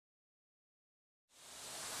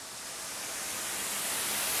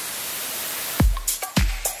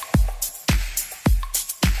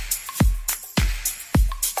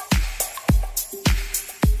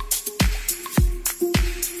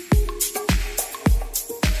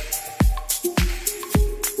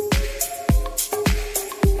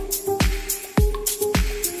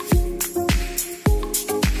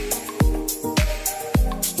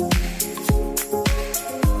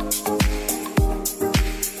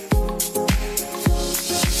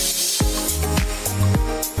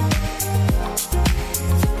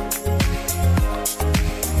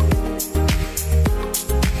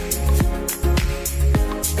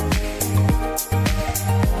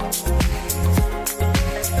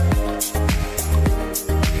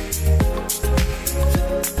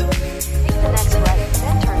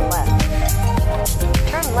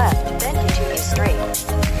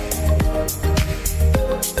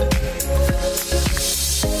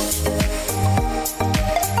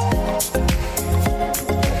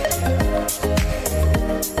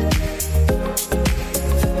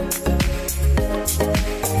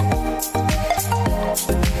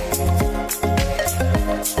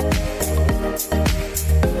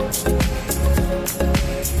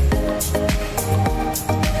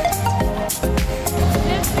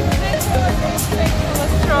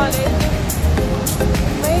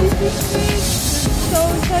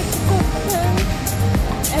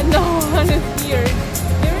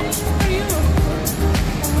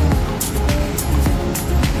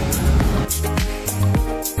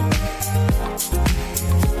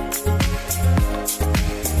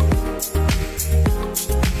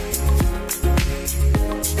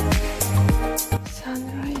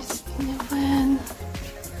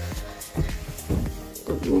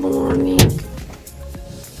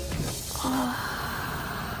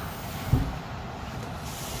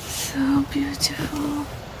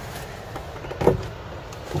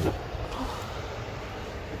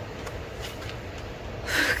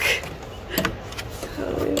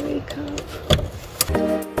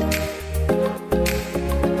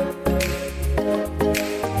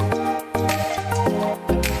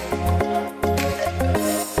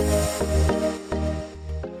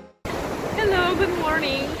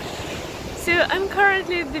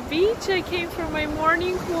at the beach. I came for my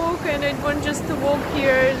morning walk and I want just to walk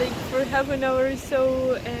here like for half an hour or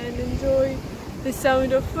so and enjoy the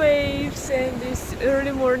sound of waves and this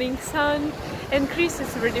early morning sun. And Chris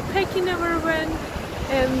is already packing our van,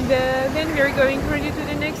 and then we are going ready to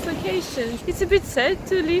the next location. It's a bit sad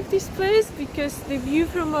to leave this place because the view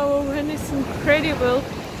from our van is incredible.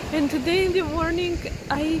 And today in the morning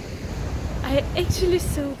I actually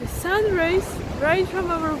saw the sunrise right from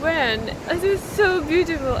our van. It was so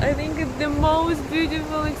beautiful. I think it's the most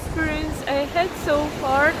beautiful experience I had so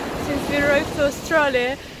far since we arrived to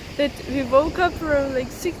Australia. That we woke up around like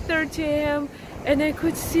 6:30 AM and I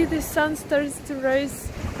could see the sun starts to rise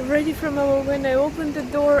already from our van. I opened the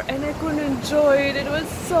door and I could enjoy it. It was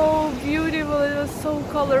so beautiful. It was so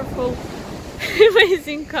colorful.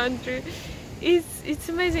 Amazing country. It's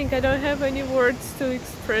amazing. I don't have any words to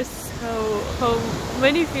express how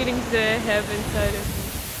many feelings that I have inside of me.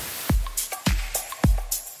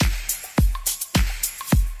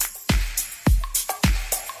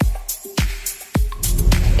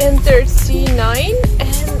 Entered C9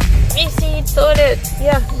 and we see toilet.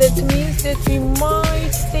 Yeah, that means that we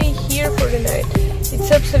might stay here for the night.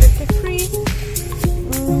 It's absolutely free.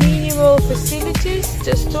 Minimal facilities,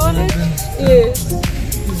 just toilet. Yes.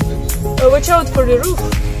 Watch out for the roof.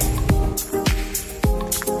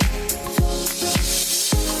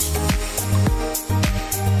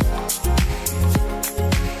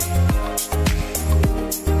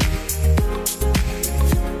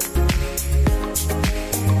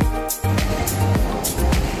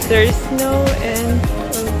 There is no end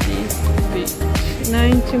of this beach.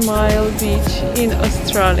 90-mile beach in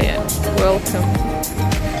Australia. Welcome.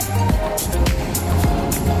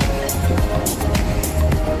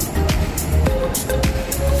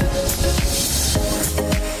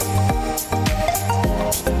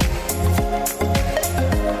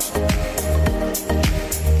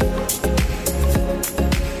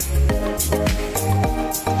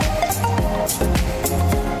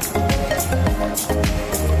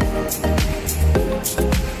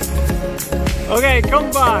 Okay, come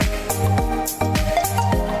back.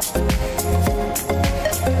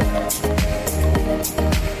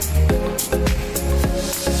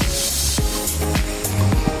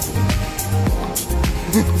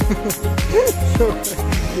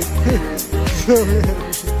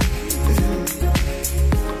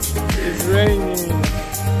 It's raining.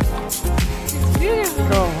 It's beautiful.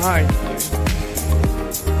 Come hide.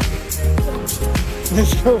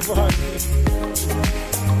 Let's go back.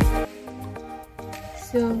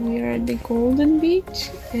 So we are at the Golden Beach,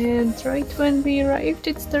 and right when we arrived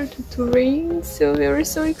it started to rain, so we were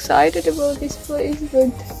so excited about this place,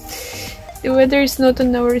 but the weather is not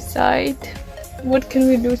on our side. What can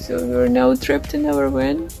we do? So we are now trapped in our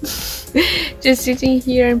van, just sitting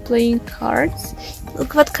here and playing cards.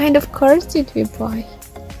 Look what kind of cards did we buy.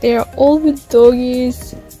 They are all with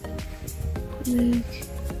doggies, like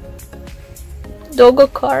doggo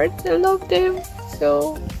cards. I love them.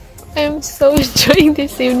 So I'm so enjoying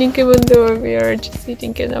this evening, even though we are just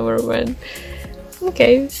sitting in our van.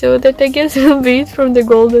 Okay, so that I guess will be it from the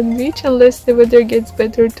Golden Beach, unless the weather gets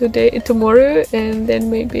better tomorrow, and then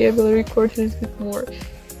maybe I will record a little bit more.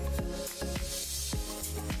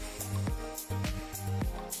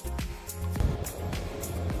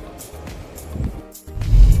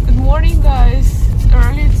 Good morning, guys. It's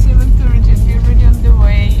early, it's 7:30 and we're already on the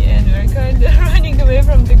way, and we're kind of running away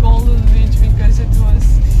from the Golden Beach because it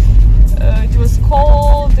was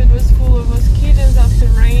cold, it was full of mosquitoes after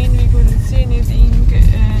rain, we couldn't see anything,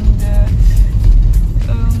 and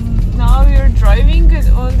now we are driving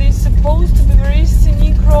on this supposed to be very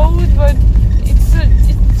scenic road, but it's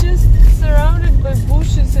just surrounded by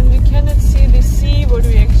bushes and we cannot see the sea, what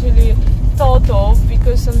we actually thought of,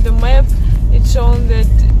 because on the map it's shown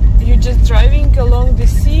that you're just driving along the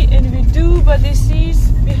sea, and we do, but the sea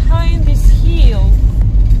is behind this hill.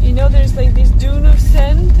 You know, there's like this dune of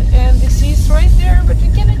sand and the sea is right there, but we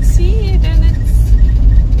cannot see it, and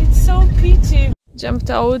it's so pity. Jumped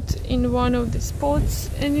out in one of the spots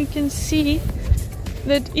and you can see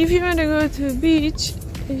that if you want to go to a beach,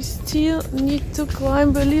 you still need to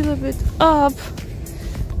climb a little bit up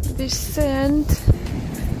this sand.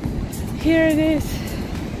 Here it is.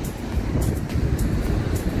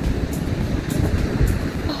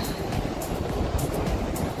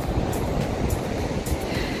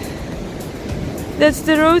 That's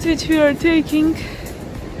the road which we are taking,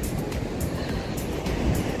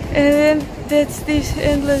 and then that's this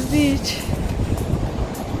endless beach.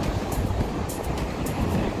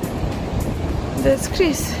 That's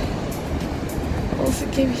Chris, also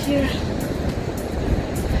came here.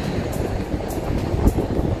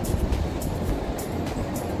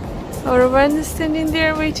 Our van is standing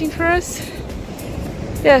there waiting for us.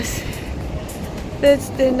 Yes, that's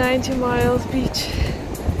the 90 miles beach.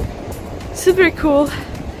 Super cool.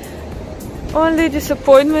 Only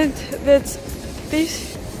disappointment that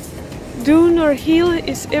this dune or hill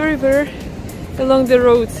is everywhere along the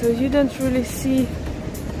road, so you don't really see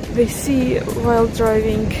the sea while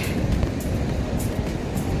driving.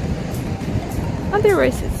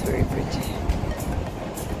 Otherwise it's very pretty.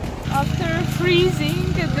 After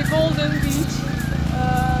freezing at the Golden Beach,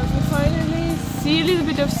 we finally see a little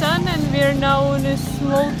bit of sun, and we're now in a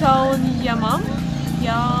small town, Yaram,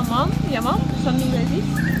 something like this.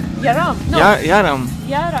 Yaram. No. Yaram.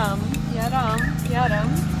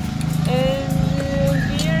 And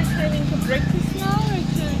we are having a breakfast now.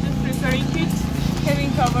 Actually, just preparing it.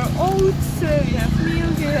 Having our oats. We have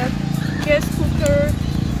milk. We have gas cooker,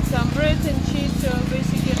 some bread and cheese. So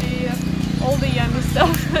basically, all the yummy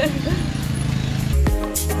stuff.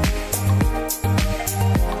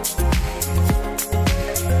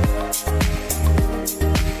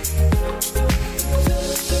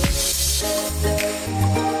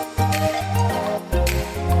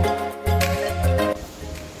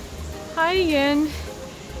 Hi again.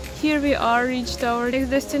 Here we are, reached our next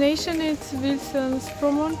destination. It's Wilson's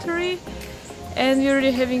Promontory, and we're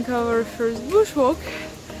already having our first bushwalk,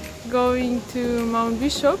 going to Mount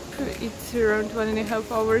Bishop. It's around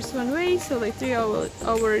 1.5 hours one way, so like 3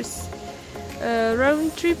 hours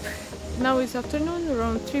round trip. Now it's afternoon,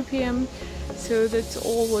 around 3 p.m. So that's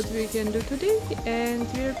all what we can do today, and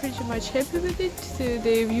we're pretty much happy with it. So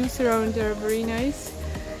the views around are very nice.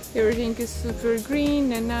 Everything is super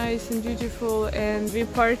green and nice and beautiful, and we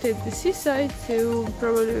parked at the seaside, so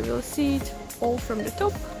probably we will see it all from the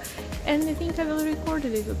top, and I think I will record a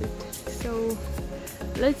little bit. So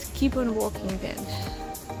let's keep on walking then.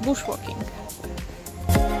 Bushwalking.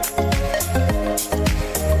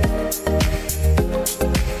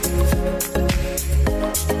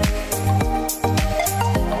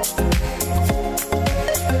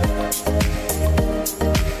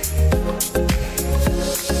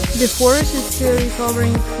 The forest is still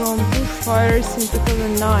recovering from bushfires in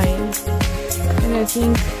 2009, and I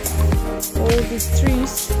think all these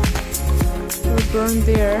trees were burned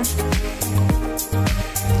there.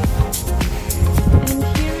 And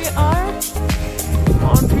here we are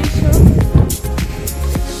on Bishop.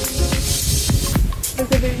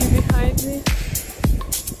 Look at the view behind me.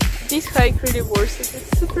 This hike really worth it.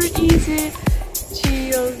 It's super easy,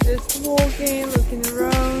 chill, just walking, looking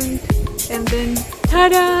around, and then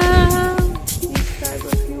ta-da! This type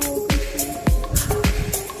of view walking thing.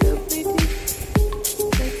 So pretty.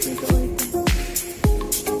 Let's enjoy it.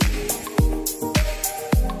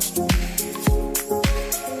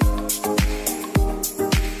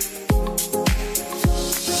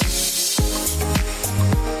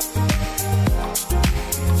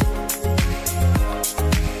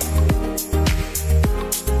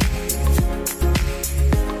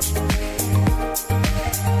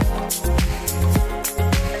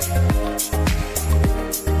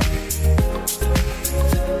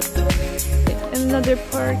 Another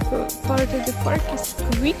part of the park is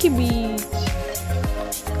Squeaky Beach.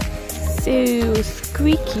 So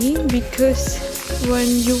squeaky because when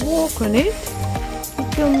you walk on it,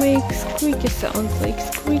 it will make squeaky sounds, like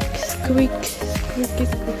squeak, squeak, squeaky,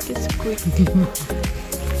 squeaky, squeak.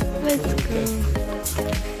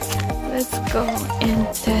 Let's go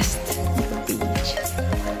and test the beach.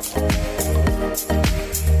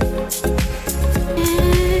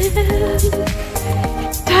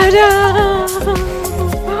 Ta-da!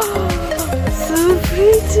 So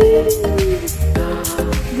pretty!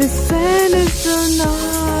 The sand is so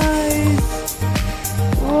nice!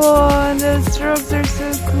 Wow, those rocks are so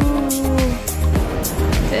cool!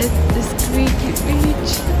 That's the Squeaky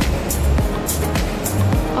Beach.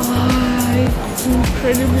 Ah, it's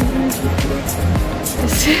incredibly beautiful.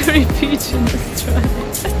 It's every beach in Australia.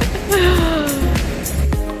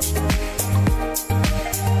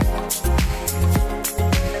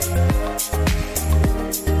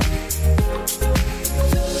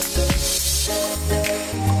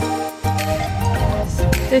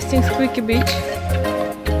 Testing Squeaky Beach.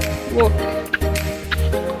 Walk.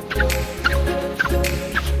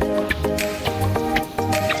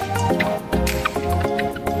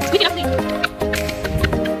 Squeaky up.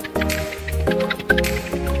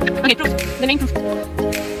 Okay, proof. The name proof.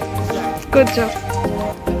 Good job.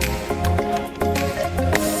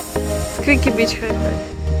 Squeaky Beach high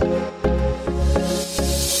five.